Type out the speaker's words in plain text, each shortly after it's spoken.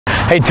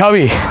Hey,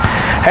 Tubby.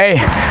 Hey,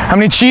 how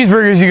many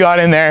cheeseburgers you got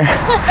in there?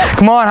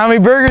 Come on, how many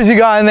burgers you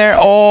got in there?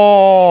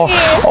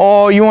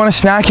 Oh, you want a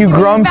snack, you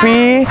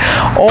grumpy?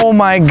 Oh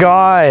my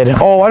God.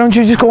 Oh, why don't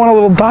you just go on a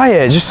little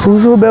diet? Just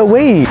lose a little bit of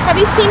weight. Have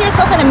you seen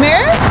yourself in a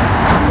mirror?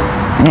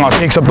 Oh, it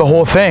takes up the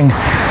whole thing.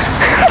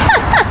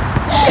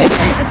 I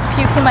just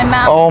puked in my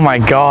mouth. Oh my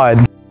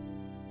God.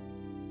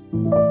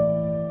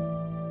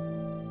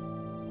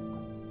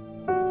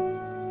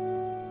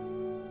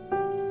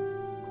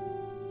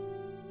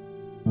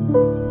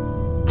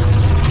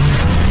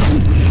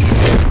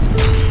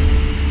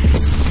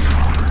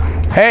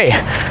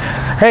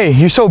 Hey,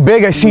 you're so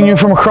big, I seen you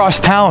from across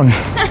town.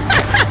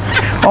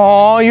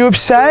 Oh, you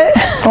upset?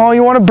 Oh,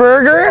 you want a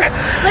burger?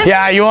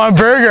 Yeah, you want a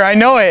burger, I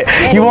know it.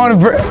 Hey, you want a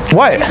burger? What?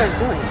 What are you guys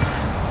doing?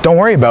 Don't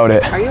worry about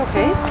it. Are you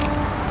okay?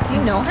 Do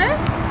you know her?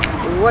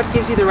 What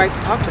gives you the right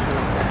to talk to her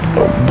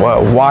like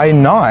that? Why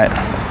not?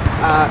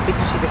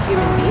 Because she's a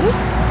human being?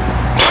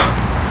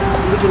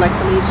 Would you like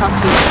somebody to talk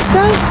to you?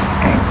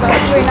 But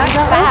we're not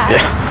fat.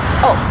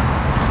 Yeah. Oh.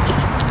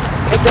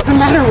 It doesn't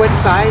matter what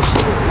size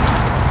she is,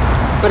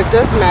 but it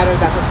does matter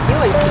that her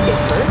feelings can get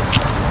hurt.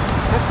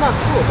 That's not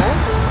cool,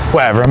 guys.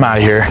 Whatever, I'm out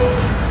of here.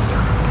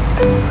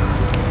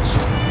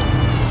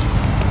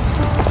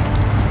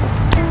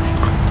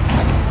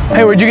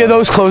 Hey, where'd you get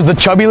those clothes? The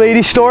Chubby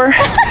Lady store?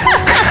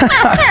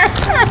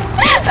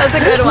 That's a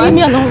good one. Leave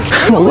me alone.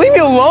 Leave me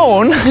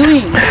alone. What are you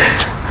doing?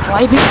 Why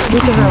are you being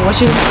rude to her? What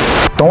she?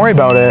 Don't worry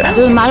about it. It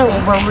doesn't matter.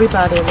 Don't worry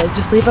about it. Like,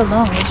 just leave her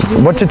alone. What she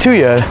doing? What's it to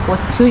you?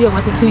 What's it to you?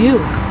 What's it to you?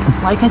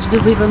 Why can't you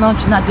just leave her alone?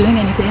 She's not doing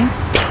anything.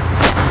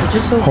 You're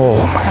just so.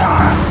 Oh my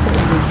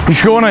God. You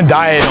should go on a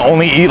diet and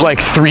only eat like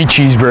 3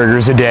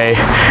 cheeseburgers a day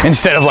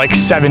instead of like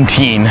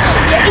 17.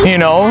 You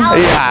know?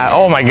 Yeah.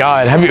 Oh my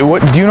God.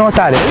 Do you know what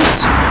that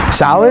is?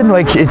 Salad?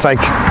 Like it's like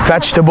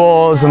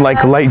vegetables and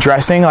like light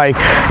dressing. Like,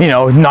 you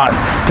know,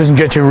 doesn't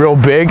get you real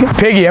big.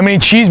 Piggy, how many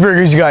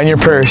cheeseburgers you got in your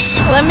purse?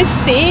 Let me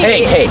see.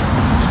 Hey.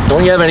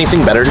 Don't you have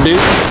anything better to do?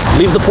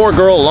 Leave the poor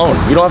girl alone.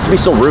 You don't have to be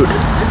so rude.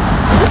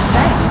 Just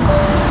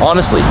saying.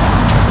 Honestly.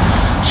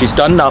 She's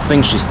done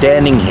nothing, she's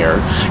standing here.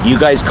 You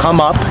guys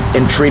come up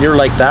and treat her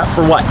like that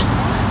for what?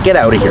 Get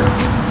out of here.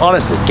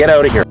 Honestly, get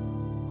out of here.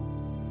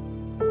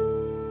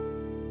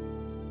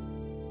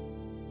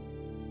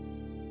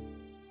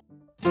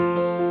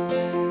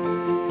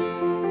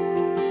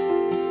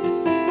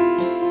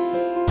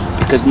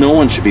 Because no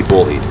one should be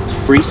bullied. It's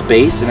free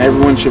space and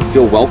everyone should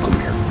feel welcome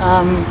here.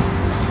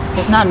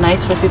 It's not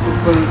nice for people to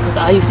bully because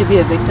I used to be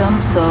a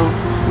victim, so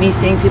me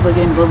seeing people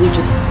getting bullied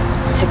just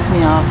ticks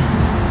me off.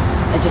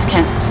 I just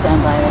can't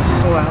stand by it.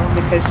 Well,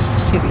 because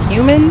she's a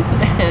human,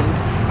 and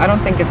I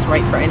don't think it's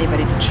right for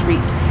anybody to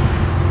treat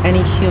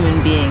any human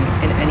being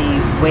in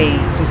any way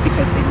just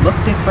because they look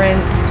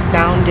different,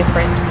 sound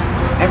different.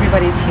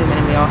 Everybody's human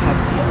and we all have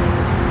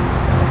feelings.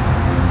 So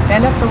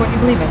stand up for what you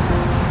believe in.